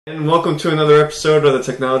And welcome to another episode of the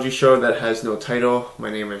technology show that has no title. My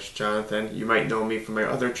name is Jonathan. You might know me from my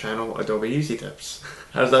other channel, Adobe Easy Tips.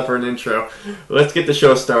 How's that for an intro? Let's get the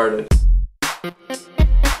show started.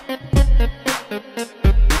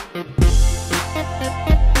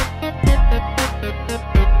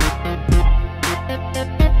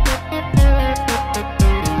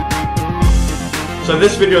 So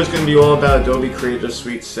this video is going to be all about Adobe Creative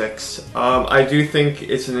Suite 6. I do think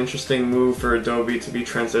it's an interesting move for Adobe to be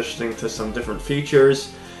transitioning to some different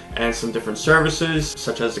features and some different services,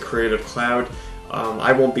 such as the Creative Cloud.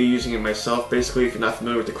 I won't be using it myself. Basically, if you're not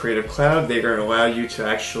familiar with the Creative Cloud, they're going to allow you to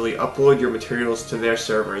actually upload your materials to their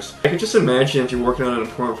servers. I can just imagine if you're working on an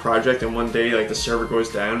important project and one day the server goes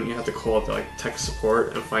down and you have to call up tech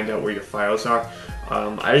support and find out where your files are.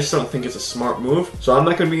 I just don't think it's a smart move. So I'm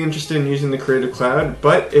not going to be interested in using the Creative Cloud,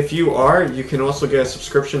 but if you are, you can also get a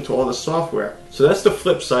subscription to all the software. So that's the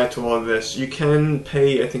flip side to all of this. You can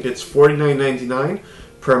pay, I think it's $49.99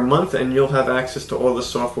 per month, and you'll have access to all the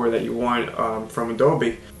software that you want from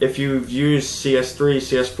Adobe. If you've used CS3,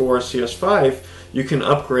 CS4, CS5, you can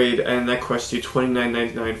upgrade, and that costs you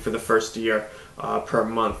 $29.99 for the first year. Per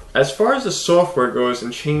month. As far as the software goes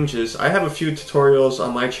and changes, I have a few tutorials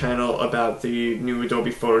on my channel about the new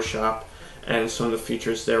Adobe Photoshop and some of the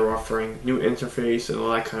features they're offering, new interface and all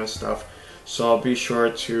that kind of stuff. So I'll be sure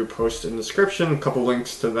to post in the description a couple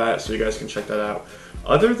links to that so you guys can check that out.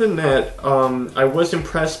 Other than that, I was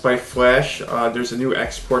impressed by Flash. There's a new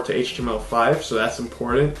export to HTML5, so that's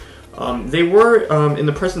important. They were, in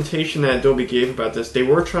the presentation that Adobe gave about this, they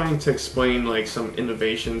were trying to explain some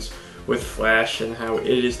innovations with Flash and how it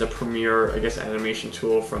is the premier, I guess, animation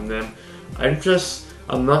tool from them.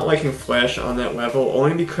 I'm not liking Flash on that level,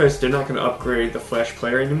 only because they're not going to upgrade the Flash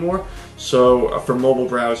player anymore, so for mobile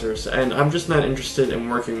browsers, and I'm just not interested in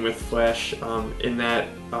working with Flash in that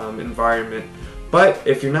environment. But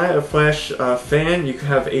if you're not a Flash fan, you can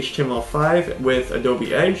have HTML5 with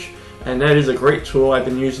Adobe Edge, and that is a great tool. I've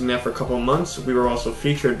been using that for a couple of months. We were also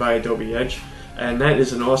featured by Adobe Edge, and that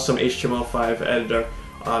is an awesome HTML5 editor.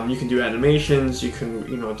 You can do animations, you can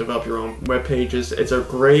develop your own web pages. It's a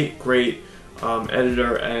great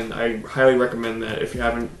editor, and I highly recommend that if you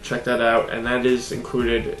haven't checked that out, and that is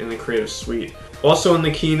included in the Creative Suite. Also in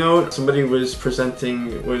the keynote, somebody was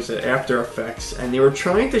presenting, After Effects, and they were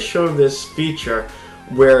trying to show this feature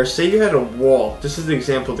where, say you had a wall, this is the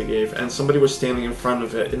example they gave, and somebody was standing in front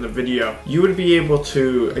of it in the video. You would be able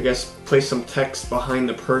to, I guess, place some text behind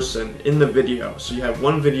the person in the video. So you have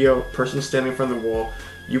one video, person standing in front of the wall,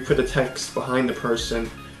 you put the text behind the person,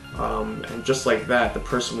 and just like that, the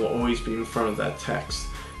person will always be in front of that text.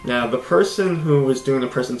 Now, the person who was doing the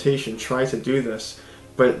presentation tried to do this,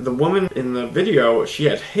 but the woman in the video, she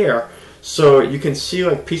had hair, so you can see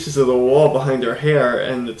pieces of the wall behind her hair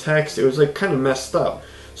and the text. It was kind of messed up.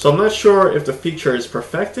 So I'm not sure if the feature is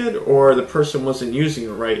perfected or the person wasn't using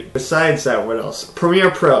it right. Besides that, what else? Premiere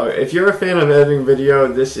Pro. If you're a fan of editing video,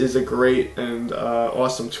 this is a great and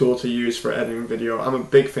awesome tool to use for editing video. I'm a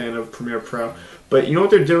big fan of Premiere Pro. But you know what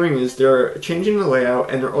they're doing is they're changing the layout,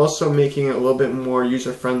 and they're also making it a little bit more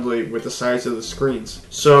user-friendly with the size of the screens.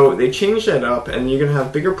 So they changed that up, and you're going to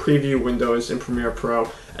have bigger preview windows in Premiere Pro,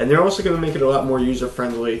 and they're also going to make it a lot more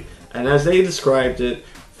user-friendly. And as they described it,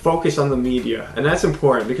 focus on the media, and that's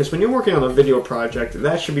important because when you're working on a video project,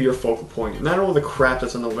 that should be your focal point, not all the crap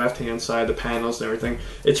that's on the left hand side, the panels and everything.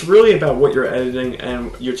 It's really about what you're editing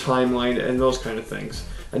and your timeline and those kind of things,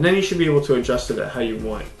 and then you should be able to adjust it at how you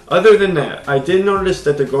want. Other than that, I did notice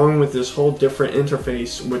that they're going with this whole different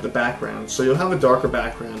interface with the background, so you'll have a darker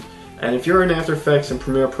background, and if you're an After Effects and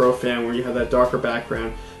Premiere Pro fan where you have that darker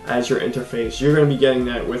background as your interface, you're going to be getting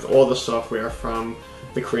that with all the software from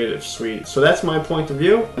the Creative Suite. So that's my point of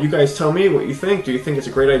view. You guys tell me what you think. Do you think it's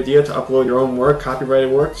a great idea to upload your own work,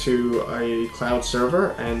 copyrighted work, to a cloud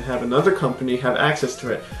server and have another company have access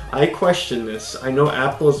to it? I question this. I know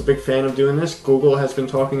Apple is a big fan of doing this. Google has been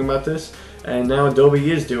talking about this, and now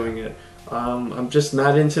Adobe is doing it. I'm just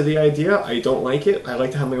not into the idea. I don't like it. I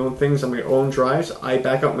like to have my own things on my own drives. I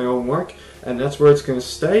back up my own work, and that's where it's going to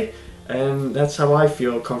stay. And that's how I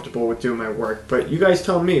feel comfortable with doing my work. But you guys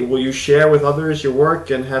tell me, will you share with others your work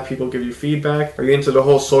and have people give you feedback? Are you into the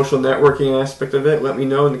whole social networking aspect of it? Let me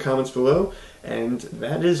know in the comments below. And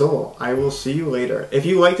that is all. I will see you later. If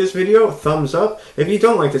you like this video, thumbs up. If you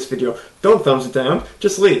don't like this video, don't thumbs it down.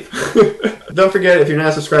 Just leave. Don't forget, if you're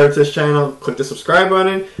not subscribed to this channel, click the subscribe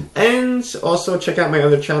button. And also check out my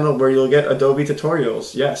other channel where you'll get Adobe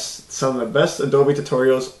tutorials. Yes, some of the best Adobe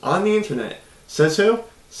tutorials on the internet. Says who?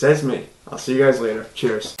 Says me. I'll see you guys later.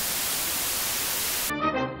 Cheers.